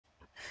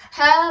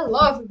Hello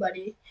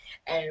everybody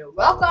and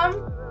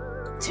welcome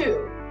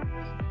to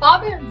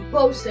Bob and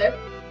Bosip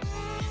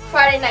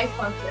Friday Night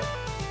Funkin'.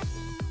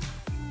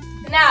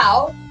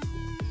 Now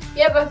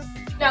they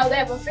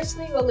have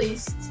officially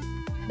released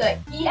the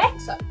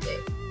EX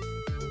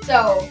update.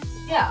 So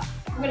yeah,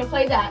 we're gonna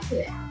play that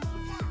today.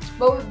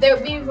 But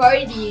we've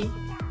already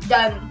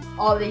done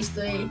all these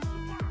three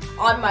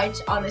on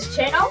this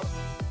channel.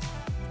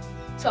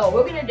 So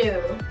we're gonna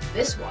do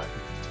this one.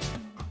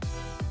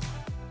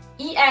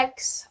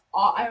 EX,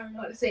 I don't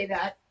know how to say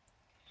that.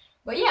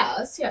 But yeah,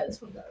 let's see how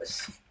this one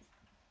goes.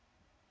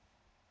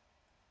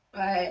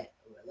 Alright,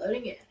 we're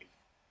loading in.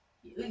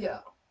 Here we go.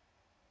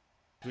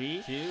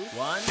 3, 2,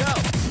 1, go!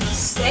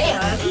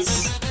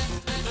 Sans?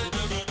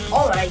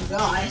 Oh my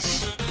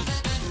gosh.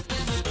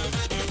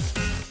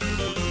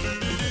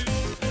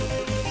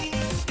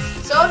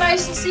 So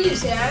nice to see you,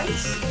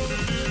 Sans.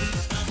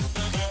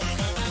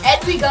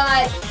 And we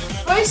got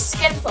first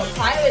skin from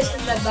Pirates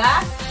in the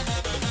back.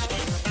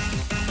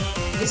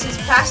 This is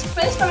past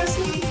place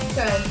honestly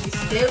because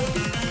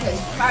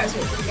Pirates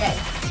will forget.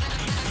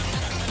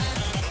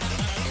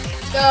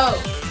 Let's go.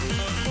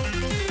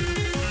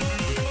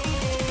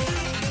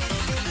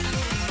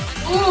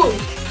 Ooh.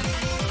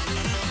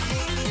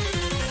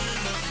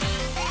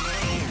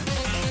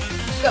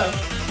 Go.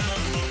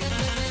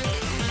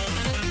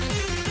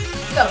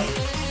 Go.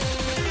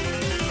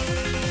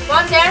 Come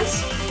on, dance.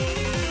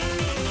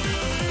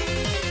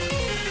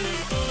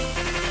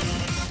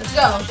 Let's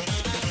go.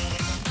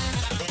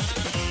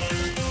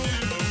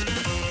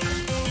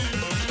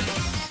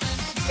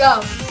 Go.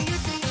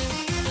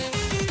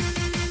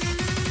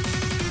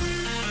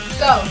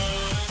 Go.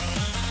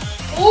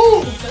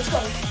 Ooh, let's go.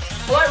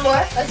 One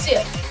more. Let's see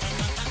it.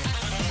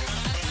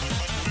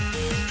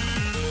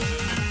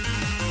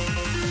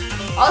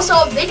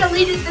 Also, they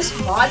deleted this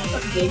mod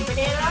from Game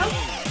Banana.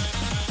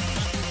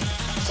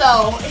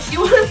 So, if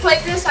you want to play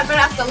this, I'm going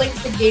to have to link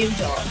the Game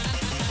Jolt.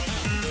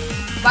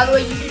 By the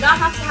way, you do not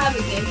have to have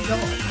a Game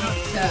Jolt account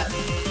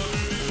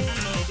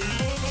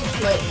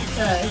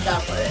to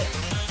download it.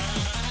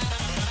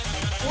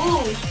 Ooh.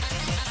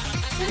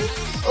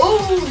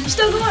 Ooh, you're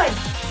still going.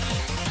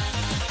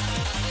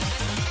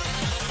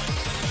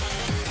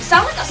 You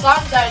sound like a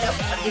song that I know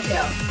from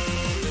detail.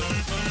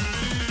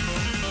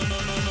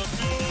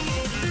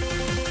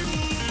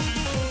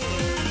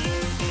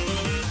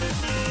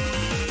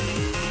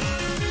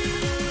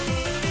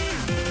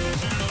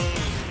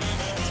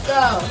 Let's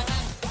go.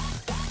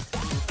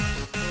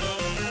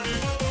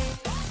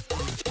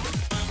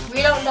 We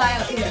don't die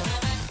out here.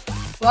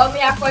 Well, me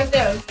halfway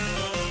through.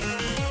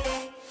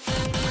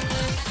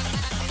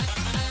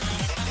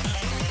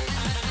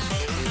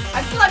 I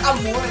feel like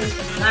I'm more as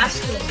the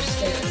master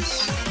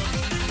upstairs.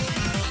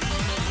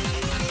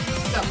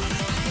 Go.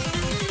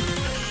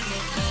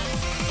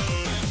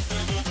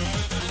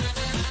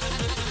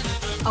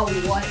 A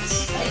what? I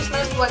just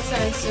noticed what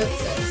Sans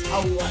says. A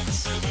what?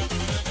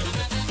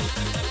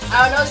 I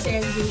don't know,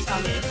 Sans, you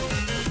tell me.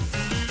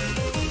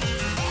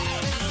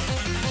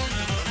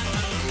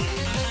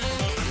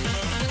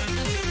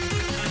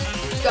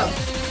 Let's go.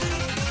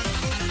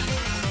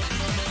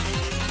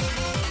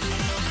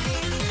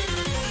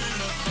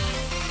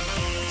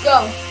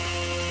 Go.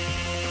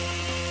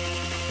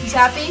 He's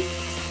happy?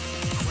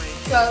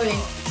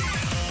 Going.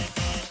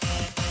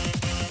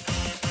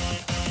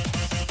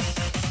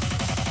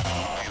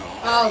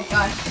 Oh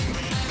gosh.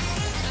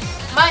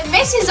 My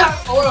misses are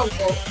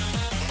horrible.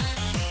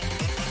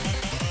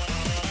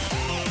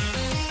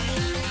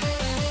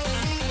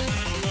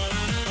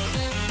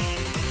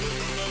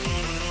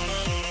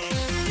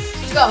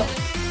 Let's go.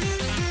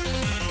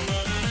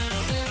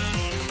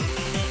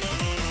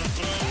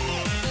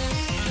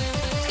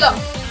 Let's go.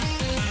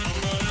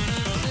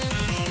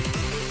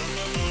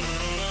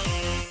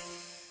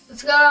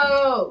 Let's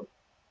go!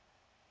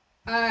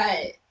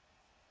 Alright.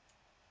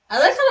 I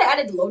like how they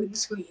added loading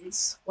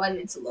screens when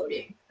it's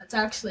loading. That's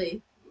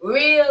actually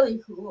really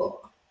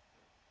cool.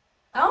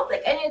 I don't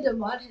think any of the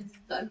mod has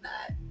done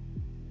that.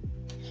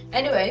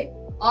 Anyway,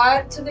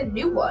 on to the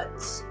new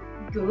ones.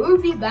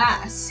 Groovy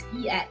Bass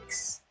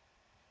EX.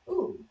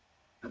 Ooh,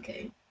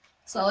 okay.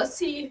 So let's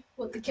see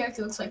what the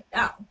character looks like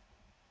now.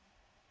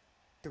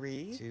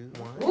 3, 2,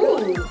 1.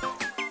 Ooh!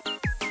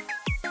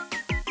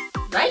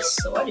 Nice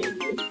sorting,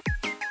 dude.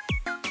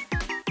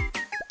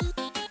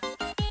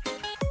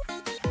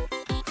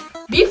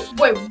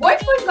 Wait,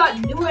 what? We got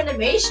new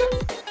animation?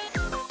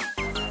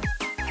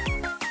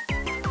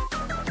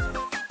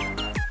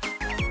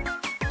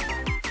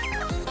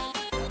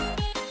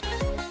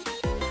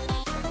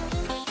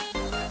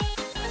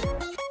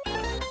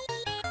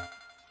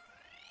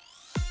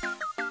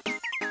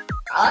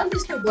 I like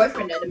this new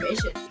boyfriend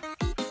animation.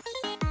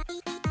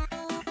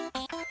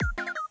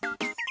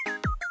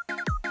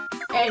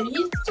 And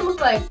he's supposed to look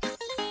like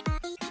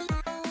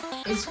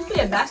he's supposed to be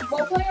a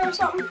basketball player or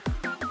something.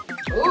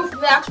 Ooh, from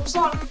the actual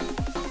song.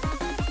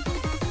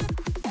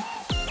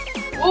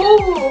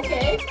 Ooh,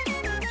 okay.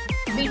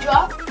 Beat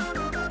drop.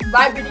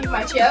 Vibrating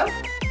my chair.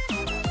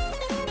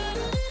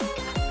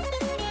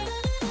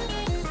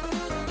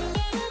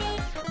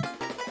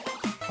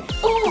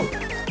 Oh!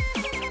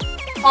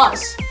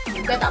 Pause.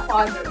 Get that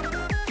pause.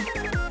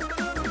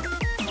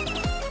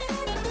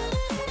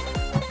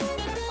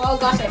 Oh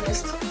gosh, I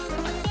missed.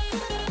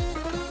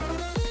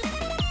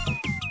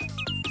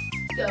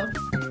 Go.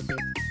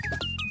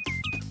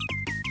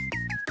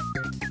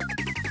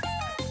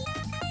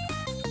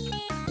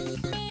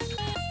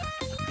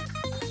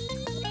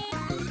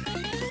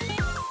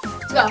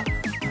 Let's go.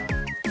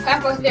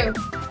 Halfway through.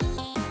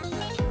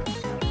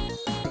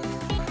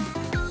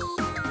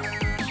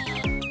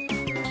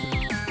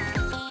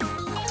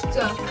 Let's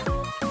go.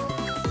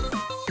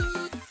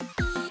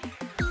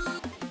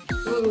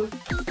 Ooh.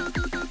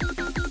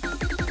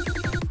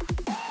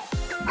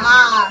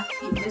 Ah,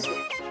 he missed it.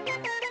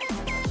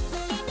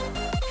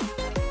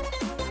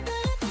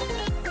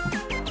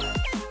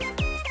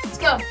 Let's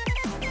go.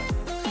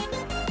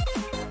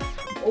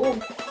 Oh.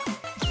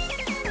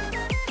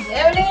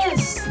 There it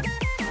is.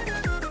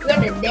 We got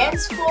a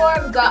dance floor.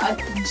 We got a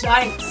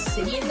giant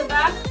city in the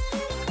back.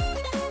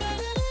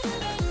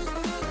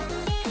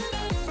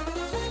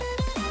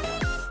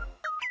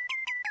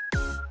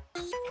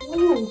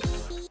 Ooh.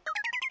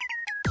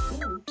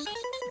 Ooh.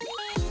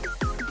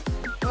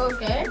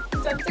 Okay.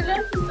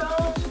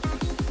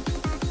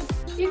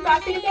 He's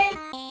back to the day.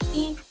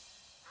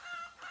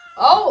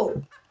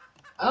 Oh.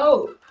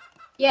 Oh.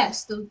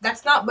 Yes,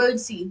 that's not bird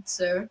seed,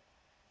 sir.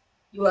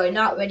 You are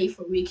not ready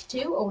for week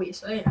 2? Oh,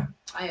 yes, I am.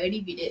 I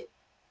already beat it.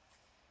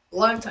 A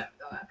long time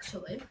ago,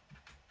 actually.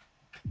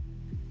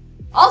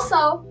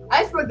 Also,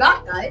 I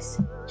forgot,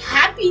 guys.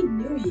 Happy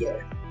New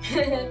Year.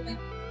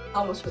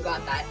 Almost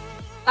forgot that.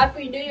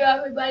 Happy New Year,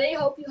 everybody.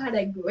 Hope you had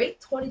a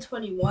great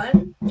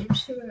 2021. I'm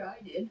sure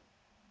I did.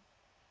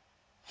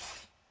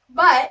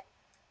 But,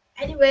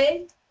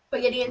 anyway,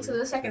 we're getting into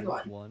the second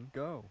one.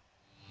 Go.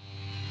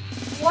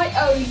 What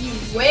are you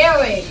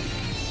wearing?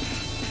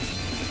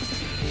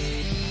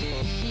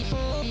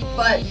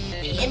 But,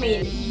 I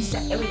mean,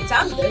 it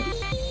sounds good.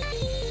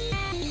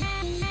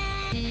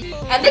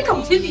 And they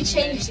completely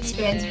changed this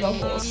band's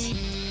vocals.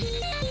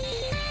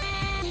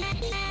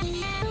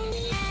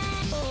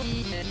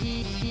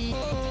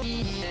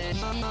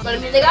 But I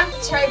mean, they got the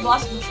cherry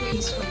blossom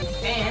trees from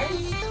Japan.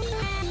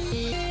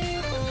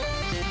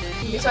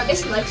 So I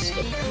guess he likes it.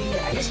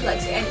 I guess he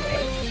likes it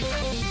anyway.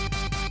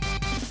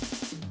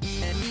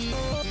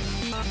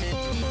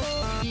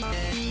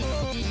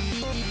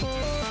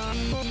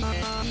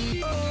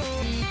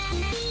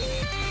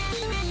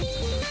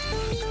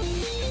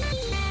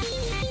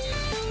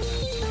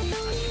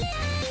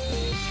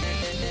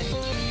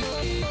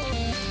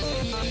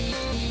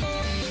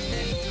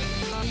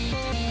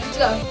 Let's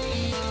go.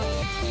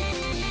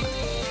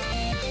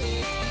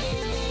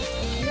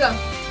 Let's go.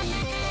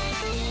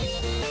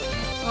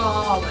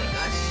 Oh my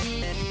gosh.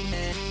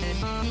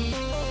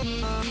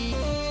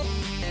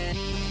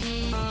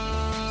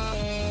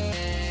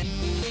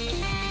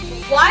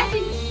 Why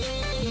did...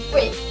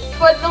 Wait,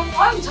 for the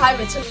long time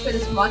it took for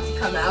this mod to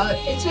come out,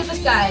 it took this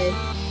guy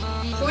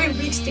 3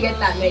 weeks to get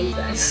that many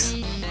dress.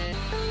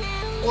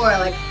 Or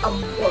like a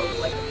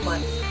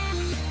month.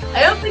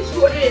 I don't think he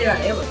ordered it on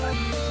Amazon.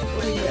 He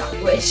ordered it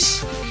on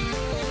Wish.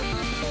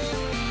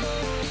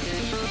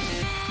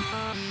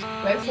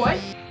 Wait for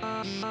it.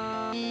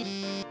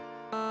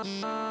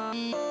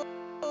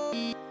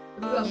 Here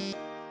we go.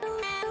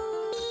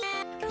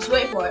 Just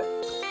wait for it.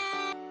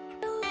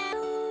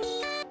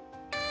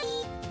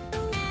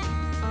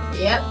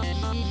 Yep.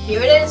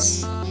 Here it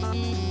is.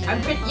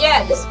 I'm pretty.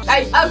 Yeah.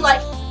 I'm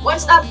like.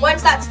 Once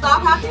that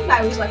stop happened,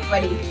 I was like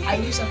ready. I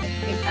knew something.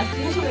 I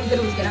knew something good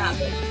was gonna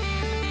happen.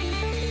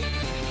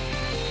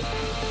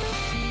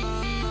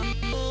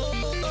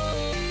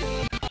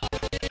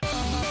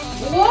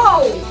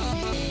 Whoa!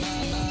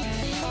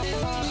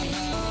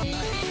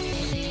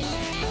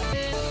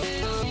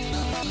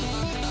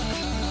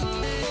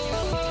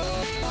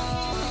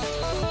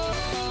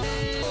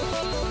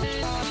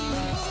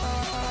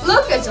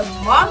 Look, it's a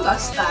manga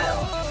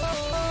style.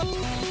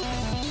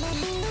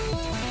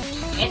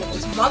 And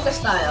it's manga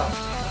style.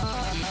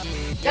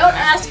 Don't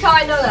ask how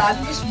I know that.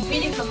 I'm just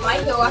reading the My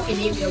Hero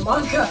Academia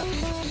manga.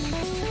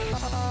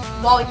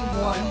 Volume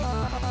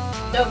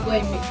 1. Don't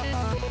blame me.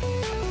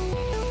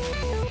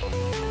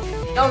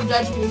 Don't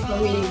judge me for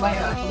reading My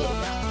Hero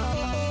Academia.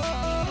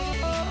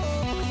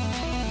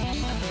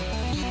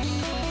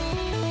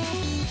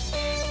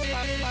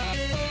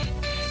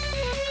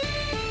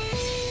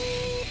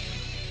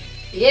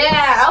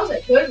 Yeah, that was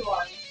a good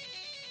one.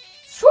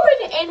 For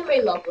an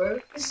anime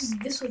lover,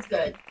 this was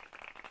good.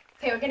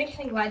 Okay, we're getting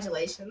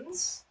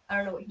congratulations. I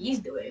don't know what he's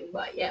doing,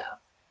 but yeah.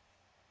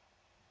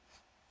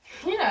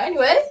 Yeah,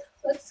 anyway,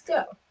 let's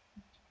go.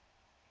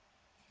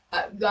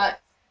 I've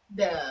got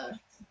the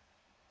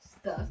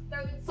third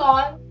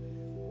song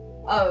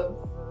of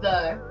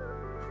the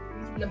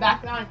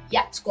background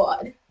Yap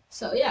Squad.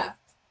 So yeah.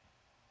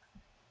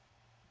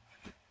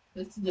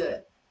 Let's do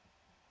it.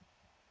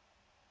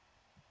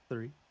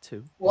 3,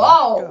 2.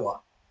 Whoa!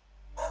 Go.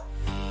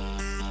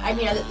 I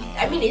mean,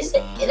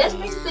 that's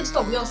basically just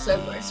a real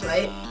Cerberus,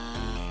 right?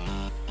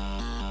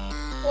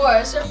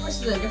 Or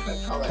Cerberus is a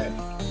different color.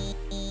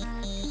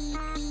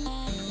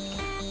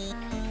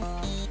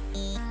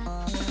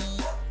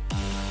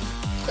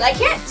 But I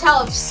can't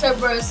tell if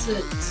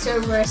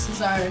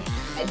Cerberuses are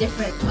a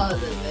different color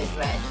than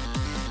red.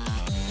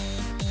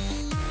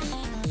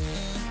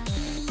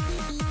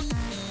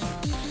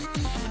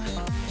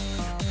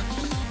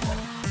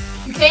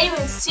 You can't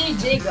even see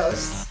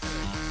J-Ghost.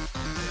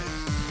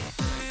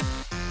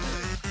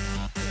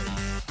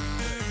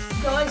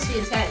 You can only see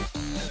his head.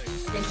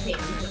 They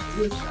can't even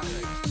look up.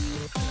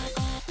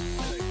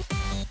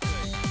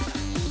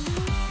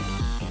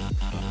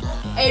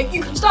 Hey,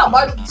 you can stop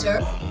barking,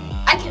 sir.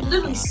 I can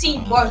literally see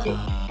barking.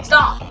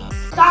 Stop!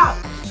 Stop!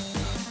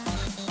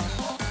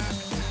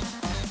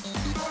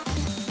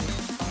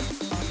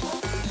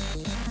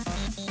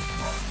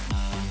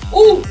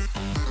 Ooh!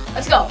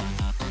 Let's go.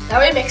 Now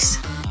remix.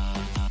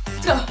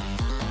 Let's go.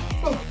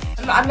 Ooh,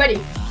 I'm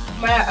ready.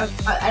 I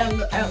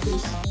don't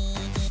lose.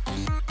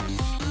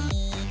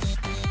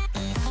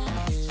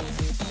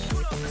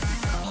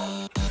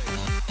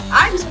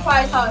 I'm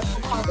surprised how I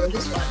can combo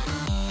this one.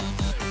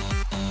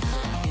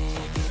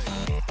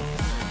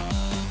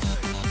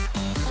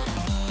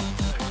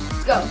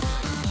 Let's go.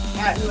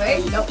 Out of the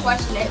way. Don't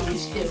question it. We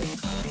just do.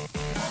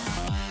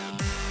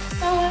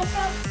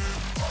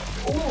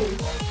 Ooh.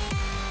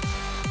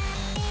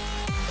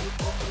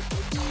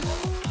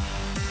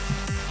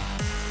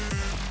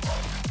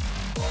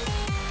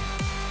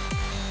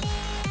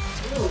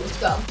 Ooh, let's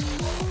go.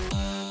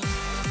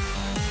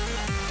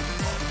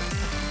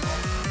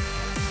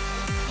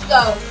 Let's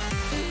go.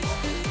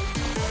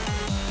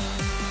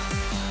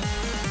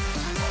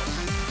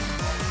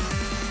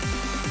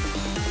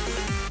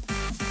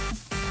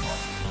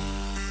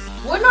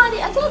 We're not.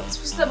 I thought this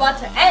was about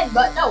to end,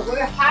 but no,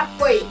 we're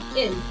halfway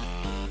in.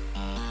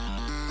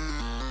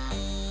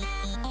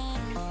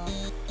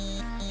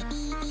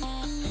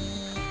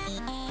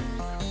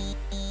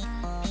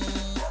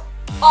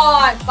 Oh,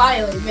 I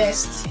finally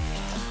missed.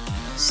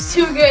 It's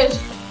too good,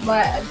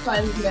 but I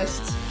finally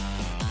missed.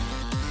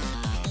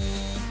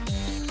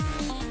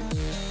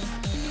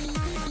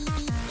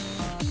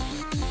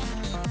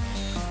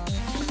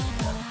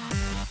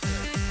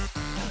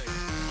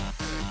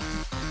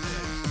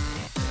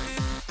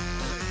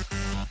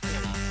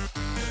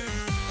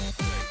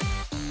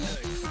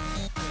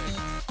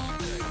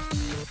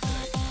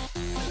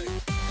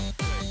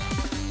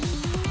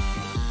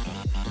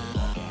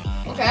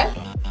 Okay,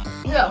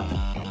 go.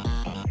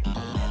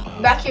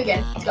 Back here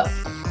again. Let's go.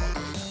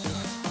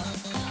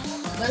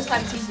 This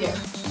time it's easier.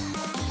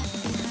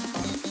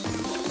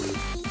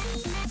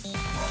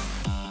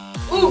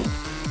 Ooh!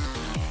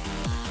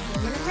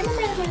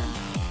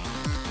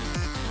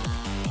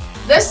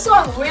 This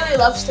song really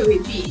loves to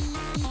repeat.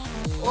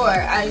 Or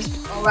as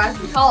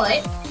we call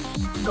it,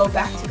 go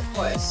back to the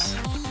chorus.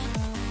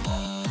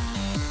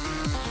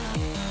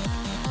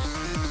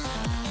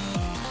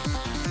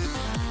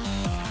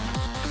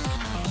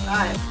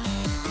 Alright.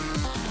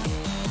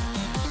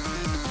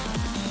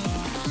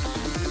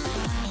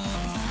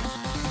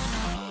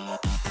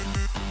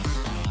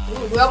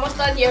 We're almost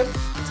done here.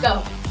 Let's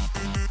go.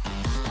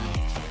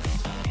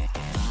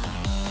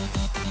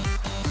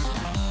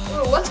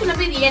 Ooh, what's gonna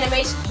be the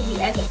animation for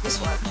the end of this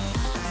one?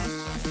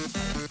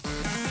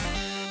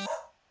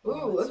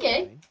 Ooh,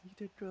 okay. You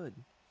did good.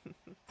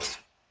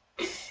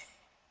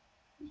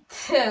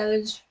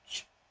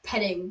 Just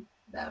petting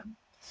them.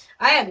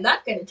 I am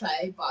not gonna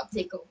try Bob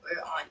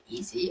Takeover on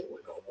easy or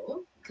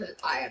normal because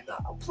I am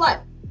not a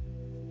pleb.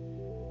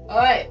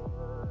 Alright.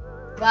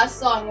 Last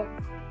song of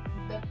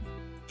the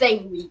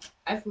thing week.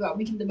 I forgot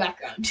week in the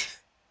background.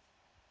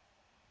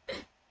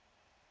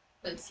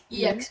 Let's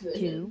EX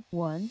version. 2,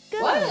 1, go!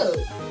 Whoa!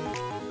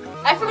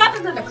 I forgot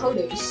that the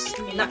coders.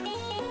 I mean, not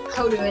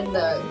coder in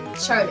the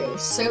charter.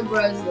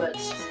 Sobra's the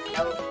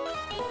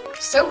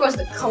Sobra's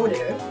the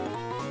coder.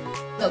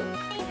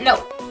 No.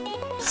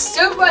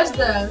 Sobra's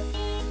the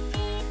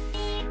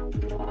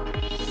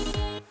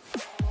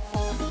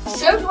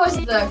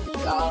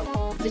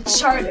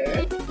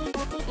charter,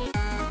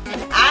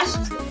 and Ash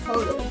is the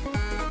coder.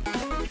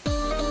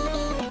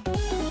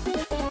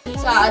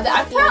 So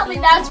apparently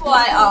that's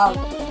why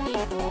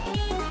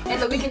in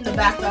the week in the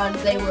background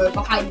they were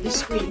behind the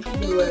screen.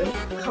 They were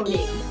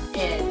coding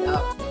and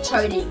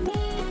charting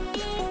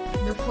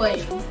the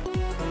playing.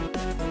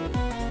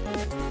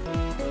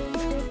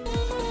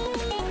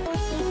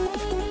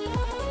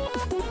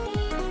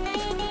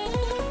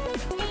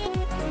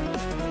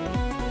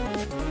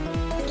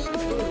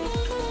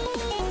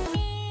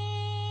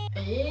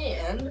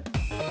 And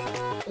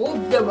oh,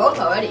 they're both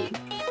already.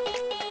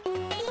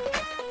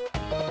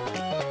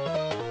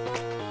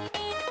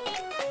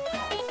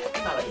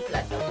 Not ready for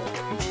that double.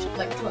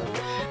 Like 12.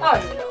 I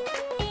don't even know.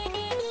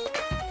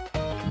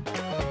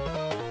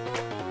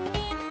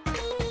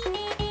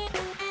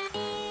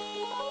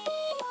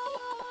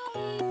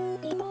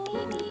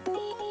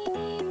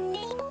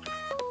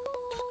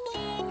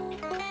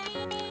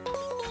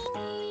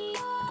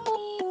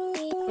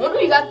 I wonder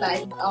who you got that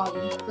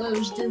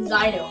those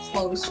designer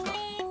clothes from.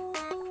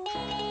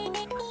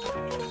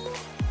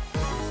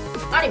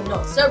 I don't even know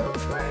what Silver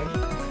was wearing.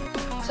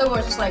 Silver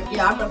was just like,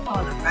 yeah, I'm gonna put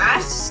on a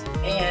mask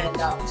and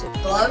some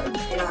gloves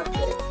and I'm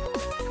good.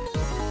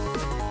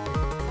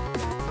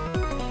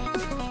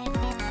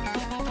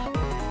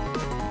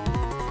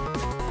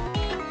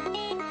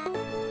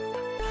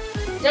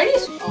 that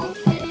just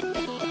okay?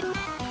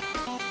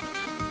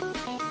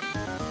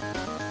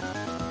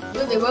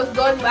 Dude, they both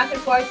going back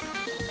and forth.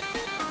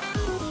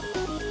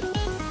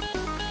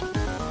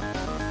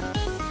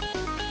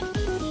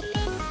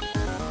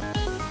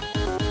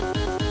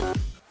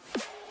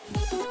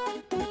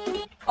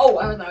 Oh,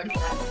 I was not ready for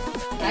that.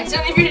 I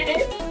accidentally muted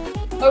it.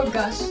 Oh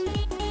gosh.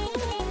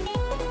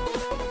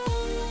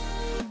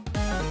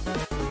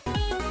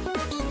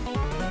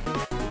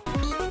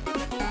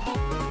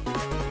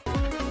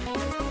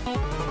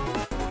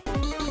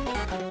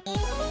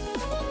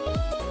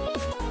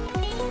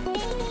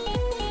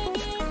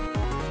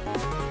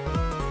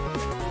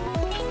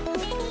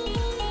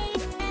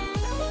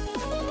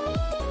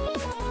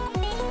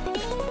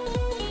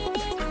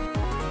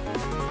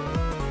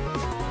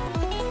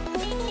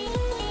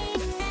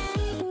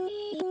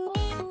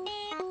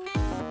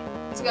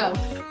 Let's go.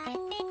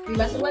 We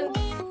must win.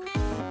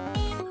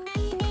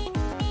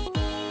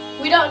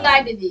 We don't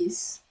die to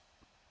these.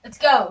 Let's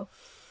go.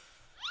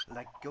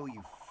 Let go,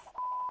 you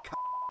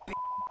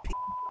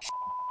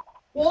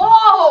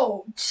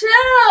Whoa!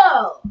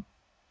 Chill!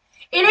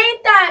 It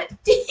ain't that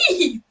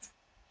deep!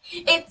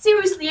 It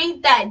seriously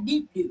ain't that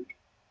deep, dude.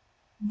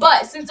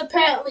 But since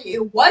apparently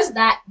it was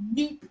that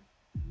deep,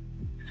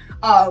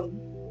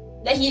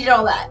 that he did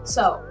all that.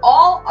 So,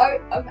 all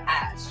art of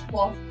Ash.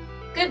 Well,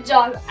 good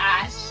job,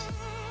 Ash.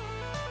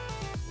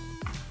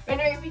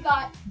 Anyway, we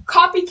got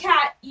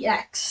Copycat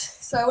EX.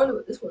 So I wonder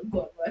what this one's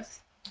going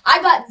with. I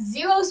got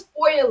 0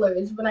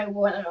 spoilers when I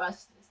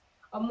watched this.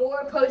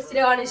 Amor posted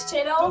it on his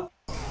channel,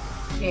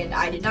 and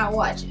I did not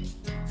watch it.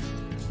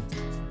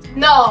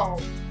 No.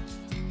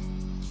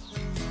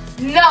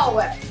 No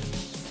way.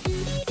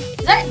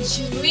 Is that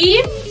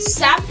Dream?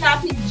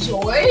 Sapnappy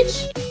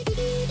George?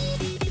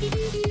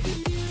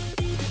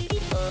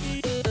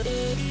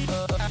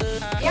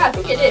 Yeah, I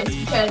think it is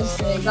because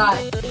they got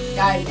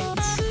diamonds.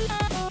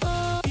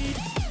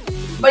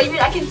 But even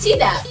I can see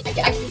that. I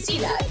can see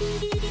that.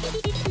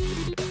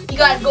 You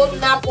got a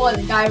golden apple and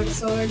a diamond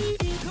sword.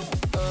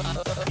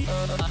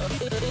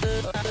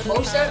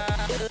 Bosip.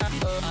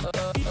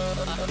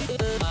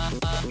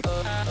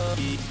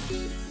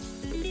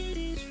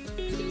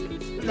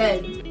 And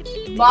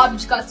then Bob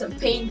just got some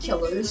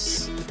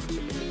painkillers.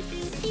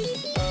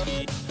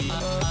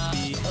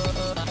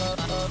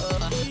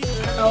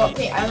 I don't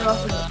know if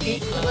it was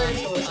painkillers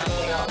or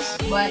something else,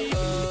 but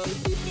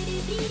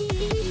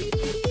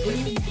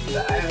he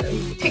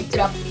picked it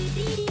up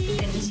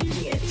and is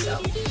using it, so.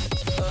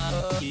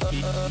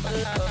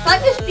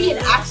 Let this be an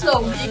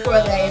actual week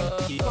where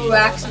we're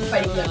actually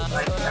fighting them in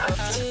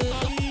Minecraft.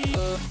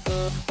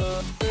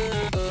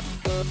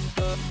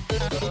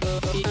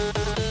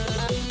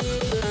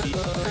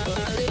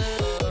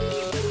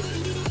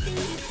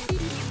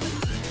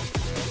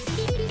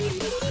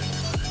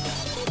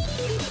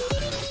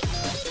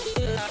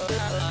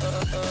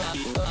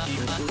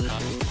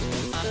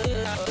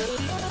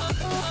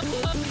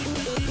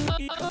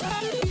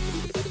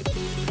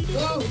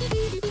 Ooh.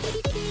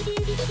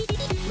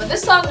 But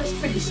this song is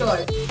pretty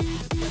short.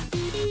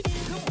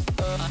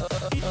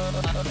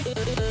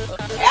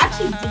 I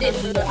actually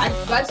didn't do it. I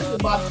got to the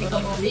Bob take a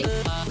movie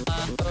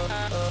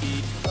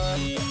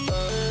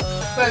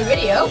for a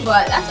video,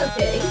 but that's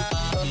okay.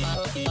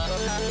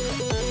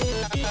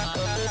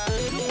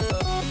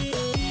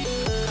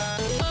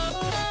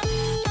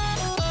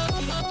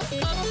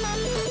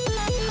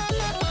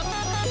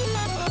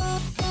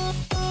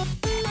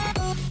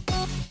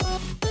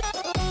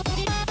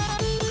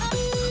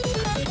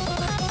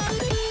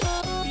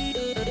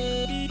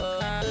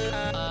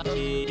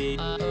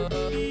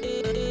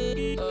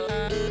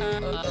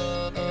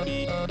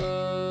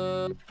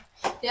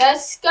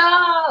 Let's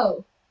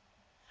go!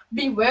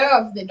 Beware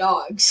of the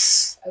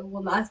dogs. I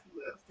will not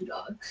beware of the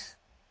dogs.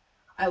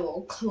 I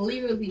will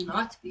clearly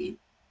not be.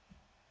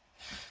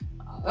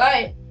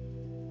 Alright.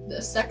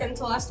 The second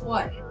to last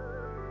one.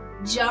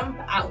 Jump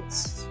out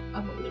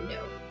of a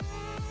window.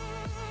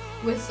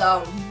 With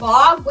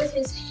Bob with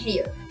his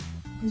hair.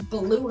 His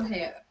blue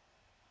hair.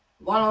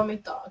 Ronald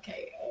McDonald.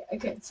 Okay, I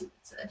couldn't see what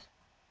it said.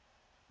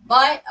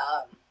 But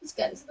let's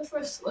get into the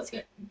first. Let's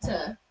get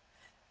into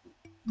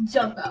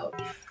jump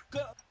out.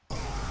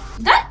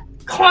 That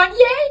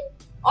Kanye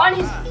on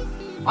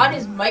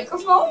his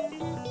microphone?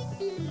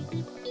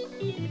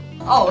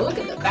 Oh, look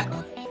at the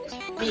background.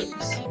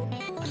 Memes.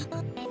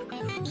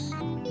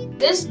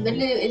 This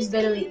is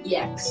literally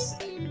EX.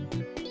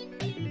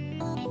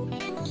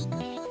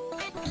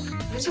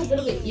 This is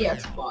literally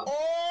EX, Bob.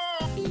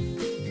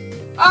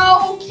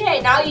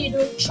 Okay, now you're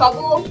doing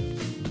trouble.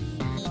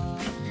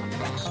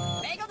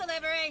 Bagel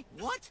delivery.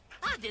 What?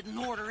 I didn't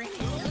order any.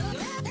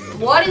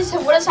 What is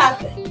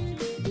happening?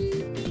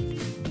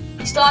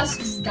 He still has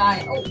to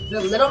die. Oh,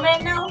 the little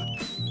man now?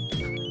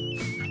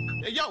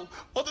 Hey, yo,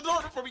 hold the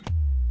door for me.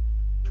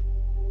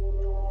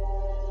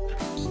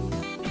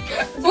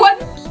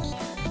 What?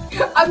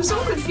 I'm so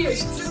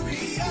confused.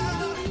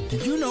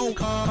 Did you know?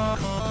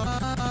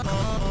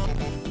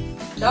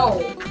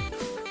 No.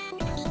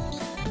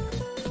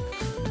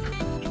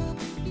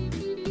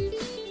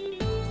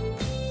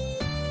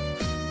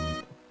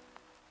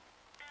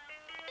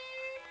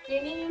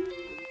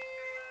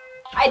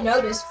 I know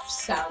this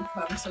sound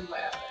from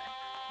somewhere.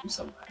 From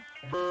somewhere.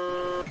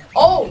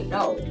 Oh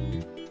no.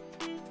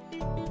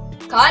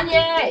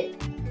 Kanye!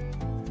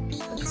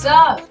 What's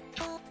up?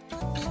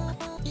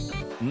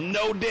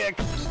 No dick.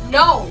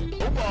 No!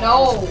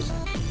 No!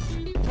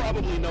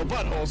 Probably no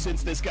butthole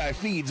since this guy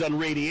feeds on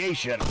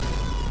radiation.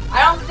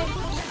 I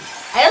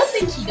don't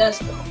think he does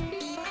though.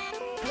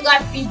 The guy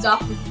feeds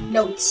off of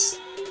notes.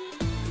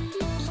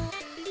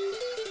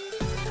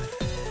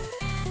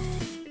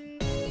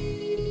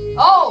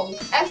 Oh!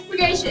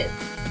 Expurgation!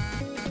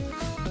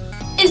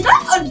 Is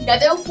that a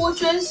nether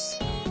fortress?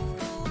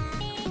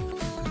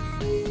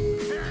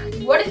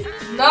 What is...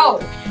 No!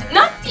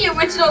 Not the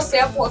original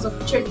samples of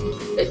Tricky.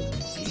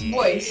 His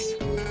voice.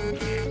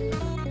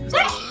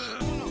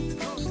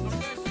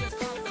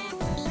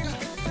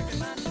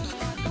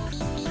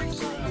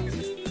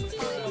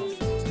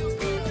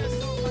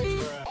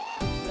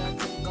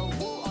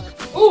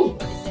 Ooh!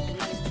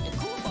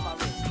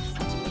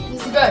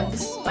 This is good.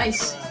 This is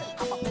nice.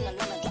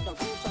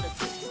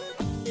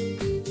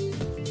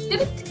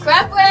 Look at the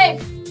crab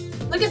wave!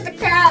 Look at the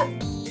crab!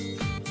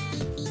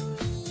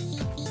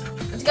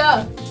 Let's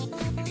go!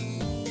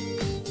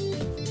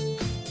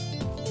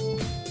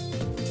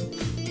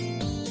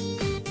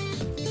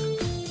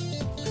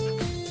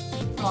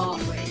 Oh,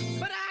 wait.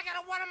 But I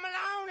gotta want him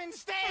alone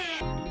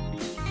instead.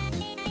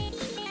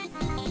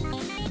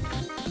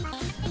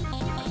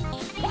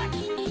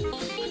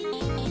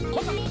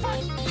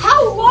 How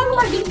long am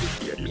I getting?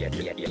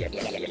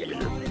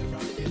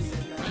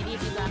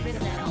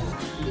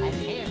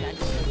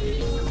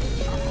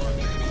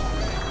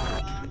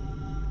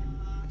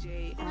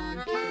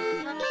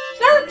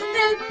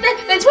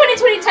 The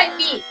 2020 type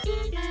beat.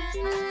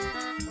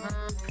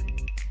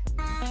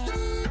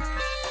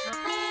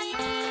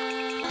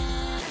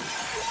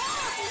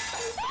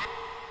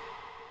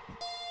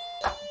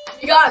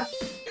 You got.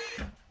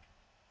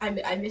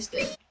 I missed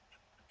it.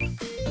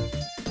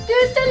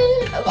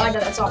 Oh, I know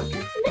that song.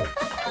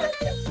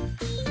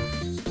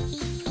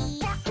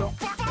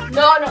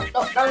 No.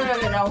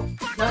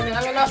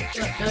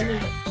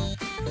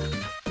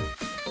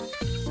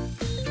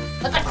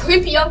 That's a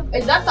creepy uncle.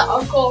 Is that the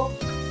uncle?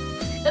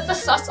 Is that the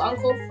sus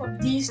uncle from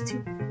these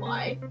two?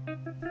 Why?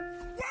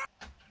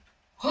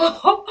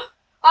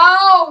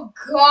 Oh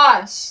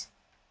gosh.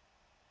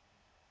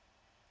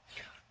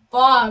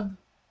 Bob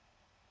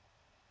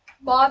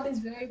is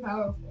very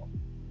powerful.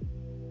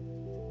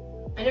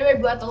 Anyway,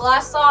 but the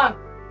last song.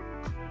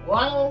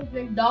 Ronald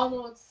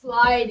McDonald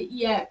Slide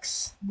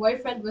EX.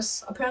 Boyfriend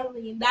was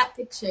apparently in that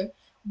picture.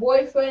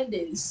 Boyfriend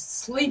is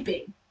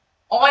sleeping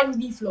on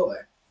the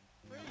floor.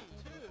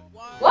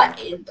 What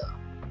in the?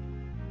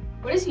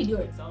 What is he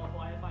doing?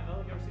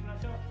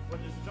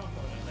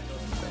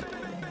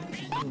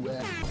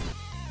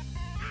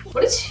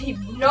 What is he?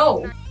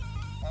 No.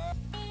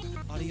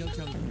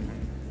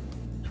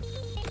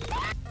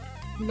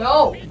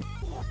 No.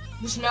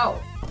 Just no.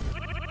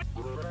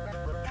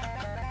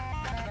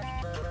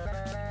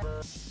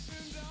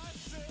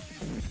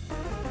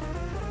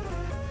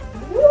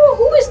 Ooh,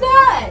 who is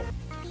that?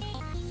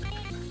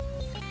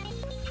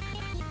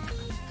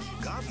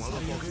 God,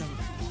 motherfucker.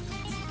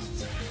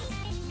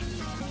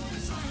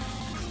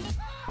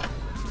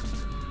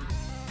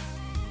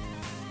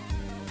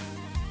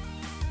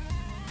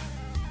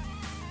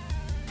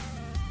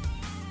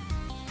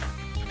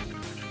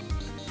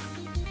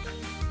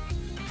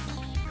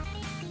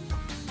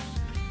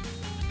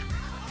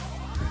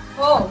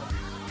 Oh.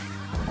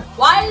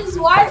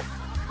 Why?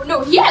 Oh,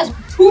 no, he has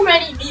too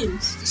many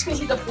memes. Just because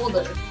he's a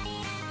folder.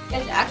 He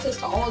has access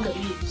to all the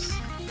memes.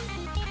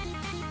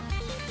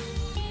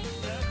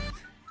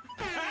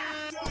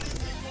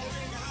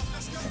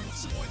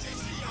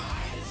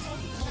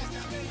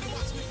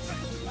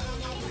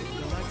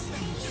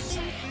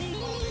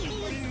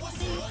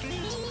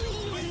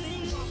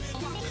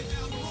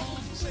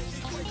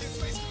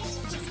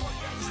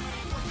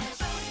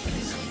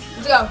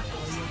 Let's go.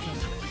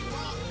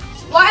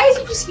 Why is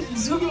he just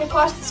zooming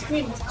across the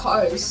screen with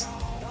cars?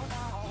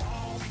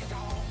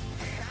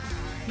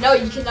 No,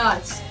 you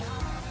cannot.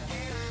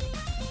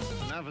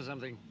 Now for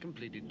something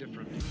completely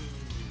different.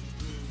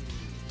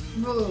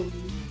 Boom.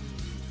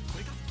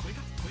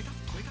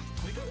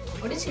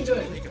 What is he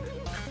doing?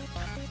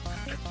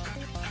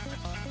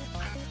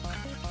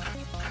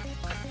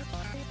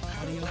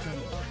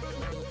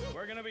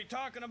 We're gonna be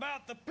talking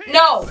about the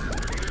No!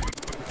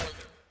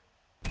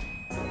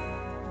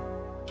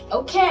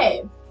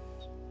 Okay.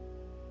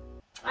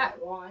 Alright,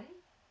 Ron.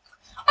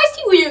 I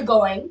see where you're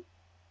going.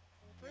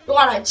 You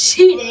wanna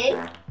cheat, eh?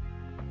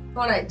 You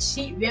wanna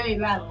cheat very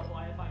badly.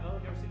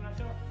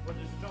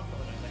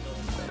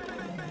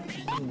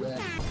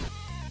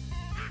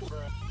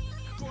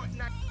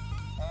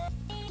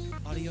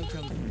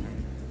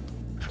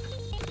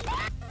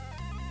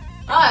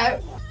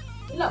 Alright.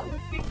 No,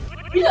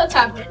 we don't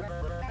have it.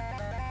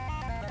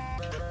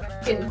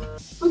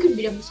 We can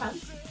beat him this time.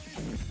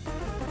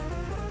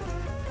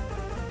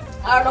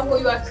 I don't know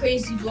who you are,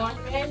 crazy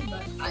blonde man,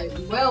 but I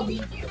will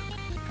beat you.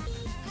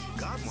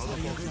 God,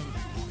 motherfucker.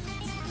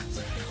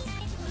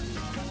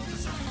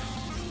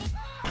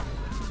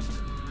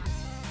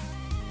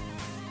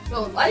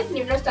 No, I didn't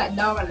even notice that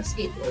dog on a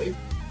skateboard.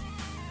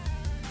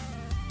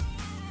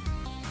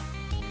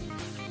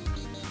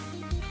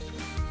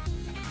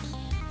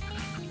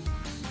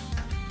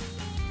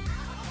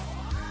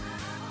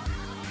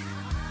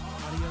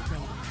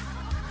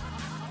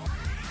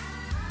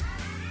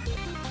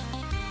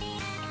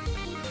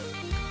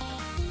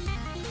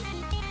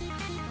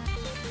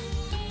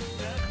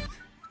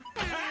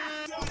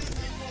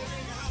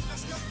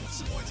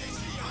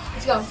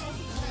 Let's go.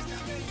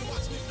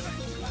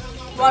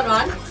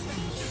 Run.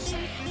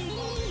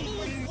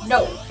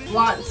 No,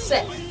 run,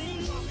 sit.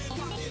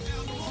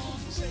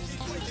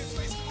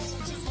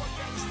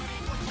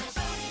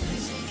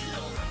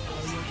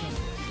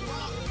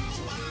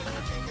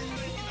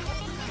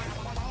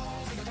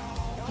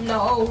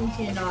 No, we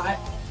cannot.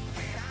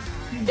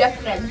 You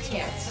definitely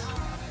can't.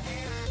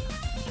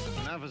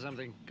 Now for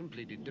something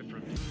completely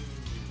different.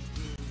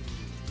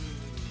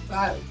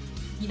 Right.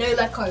 You know you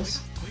like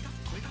cars.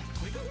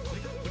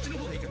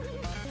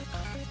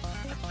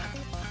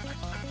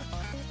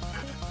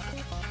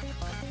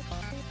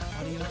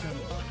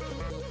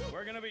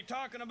 We're gonna be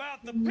talking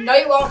about the No,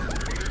 you won't.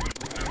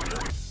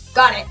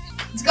 Got it.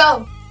 Let's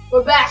go.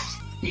 We're back.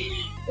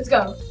 Let's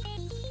go.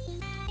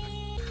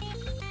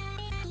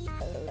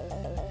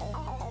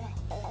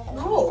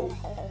 No.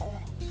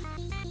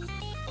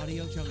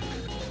 Audio jungle.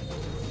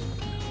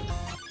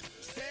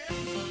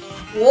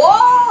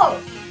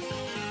 Whoa!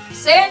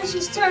 Sans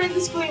just turning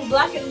the screen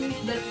black and then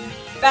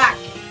back.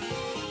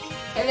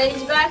 And then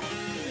he's back.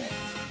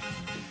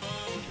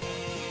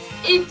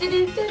 Audio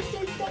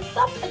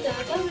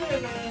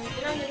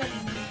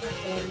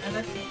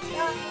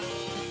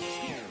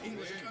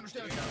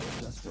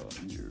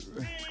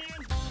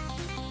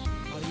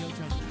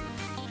jungle.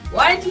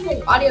 Why did you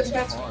bring audio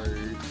transfer?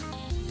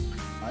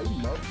 I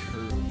love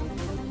her.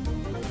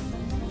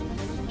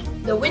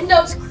 The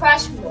Windows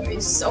crash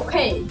noise.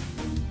 Okay.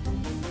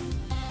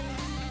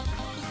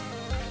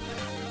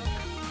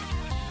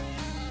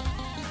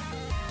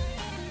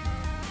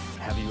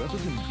 Have you ever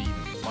been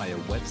beaten by a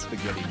wet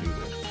spaghetti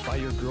noodle by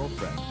your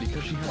girlfriend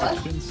because she has What?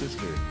 a twin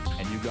sister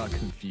and you got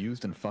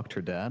confused and fucked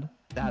her dad?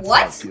 That's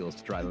What? how it feels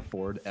to drive a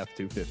Ford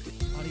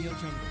F-250. Audio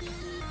jungle.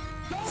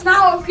 It's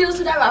not how it feels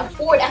to drive a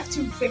Ford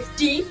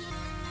F-250.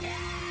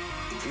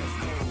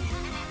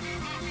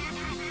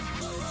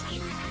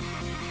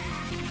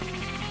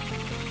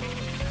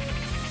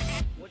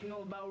 What you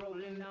know about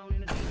rolling down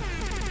in the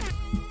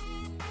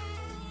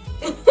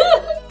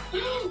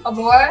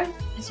Amor,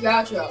 it's your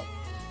outro.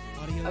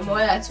 Audio Amor,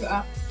 that's your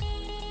outro.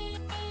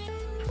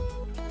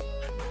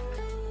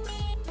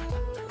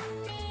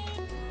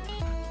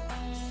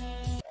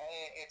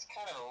 It's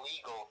kind of a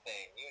legal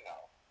thing, you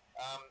know.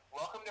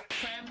 Welcome to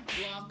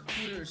Block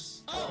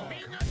Hooters. Oh,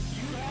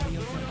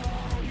 audio jungle.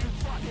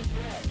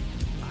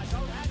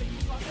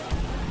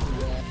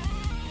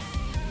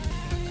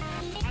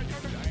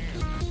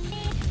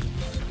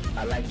 I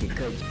like your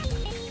coach.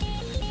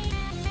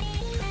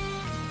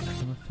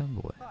 I'm a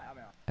femboy.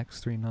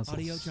 X3 nuzzles.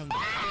 Audio jungle.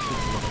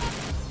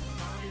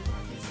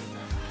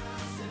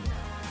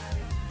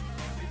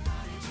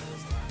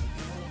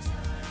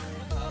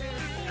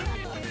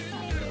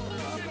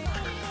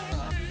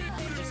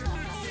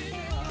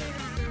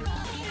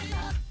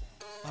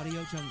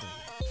 Audio jungle.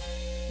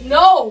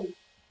 No!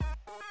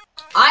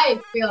 I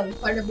feel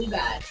incredibly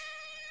bad.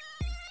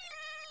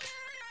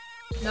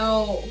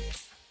 No.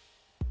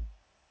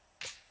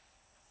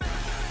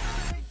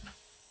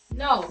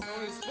 No.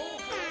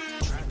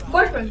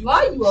 Boyfriend,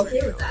 why are you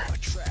okay with that?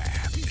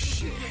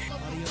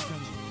 Audio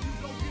jungle.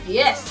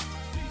 Yes.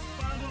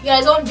 You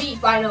guys on beat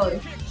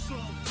finally.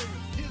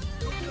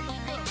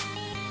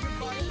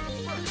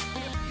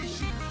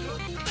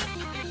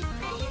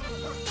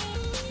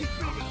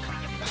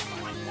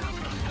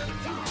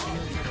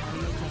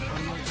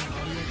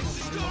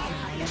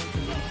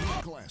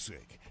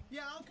 Classic.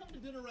 Yeah, I'll come to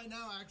dinner right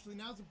now, actually.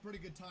 Now's a pretty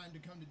good time to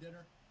come to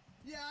dinner.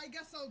 Yeah, I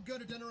guess I'll go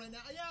to dinner right now.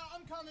 Yeah,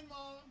 I'm coming,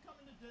 Mom. I'm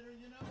coming to dinner,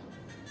 you know?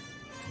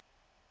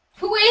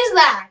 Who is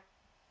that?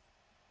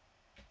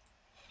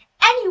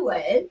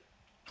 Anyway,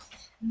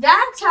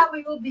 that's how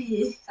we will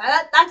be.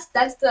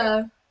 That's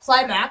the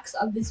climax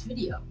of this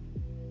video.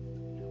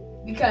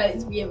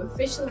 Because we have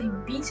officially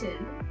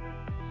beaten.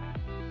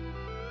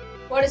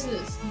 What is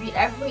this?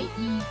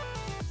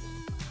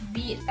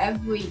 Beat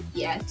every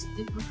yet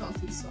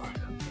difficulty song.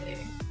 Okay,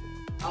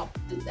 I'll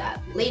do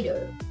that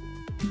later.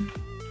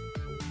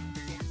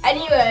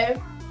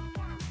 Anyway,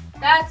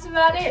 that's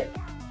about it.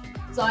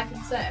 That's all I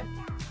can say.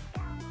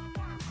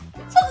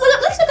 Let's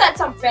look at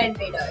some fan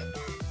data.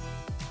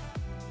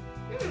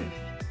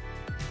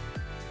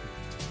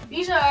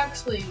 These are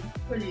actually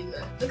pretty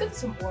good. Look at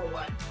some more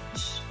one.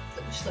 Let's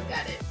look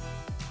at it.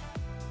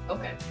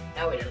 Okay,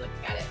 now we're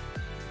looking at it.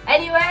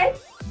 Anyway,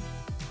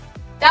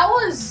 that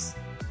was.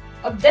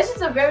 This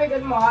is a very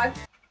good mod.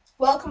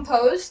 Well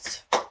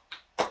composed.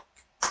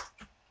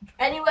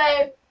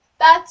 Anyway,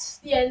 that's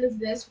the end of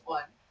this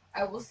one.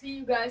 I will see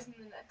you guys in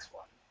the next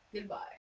one. Goodbye.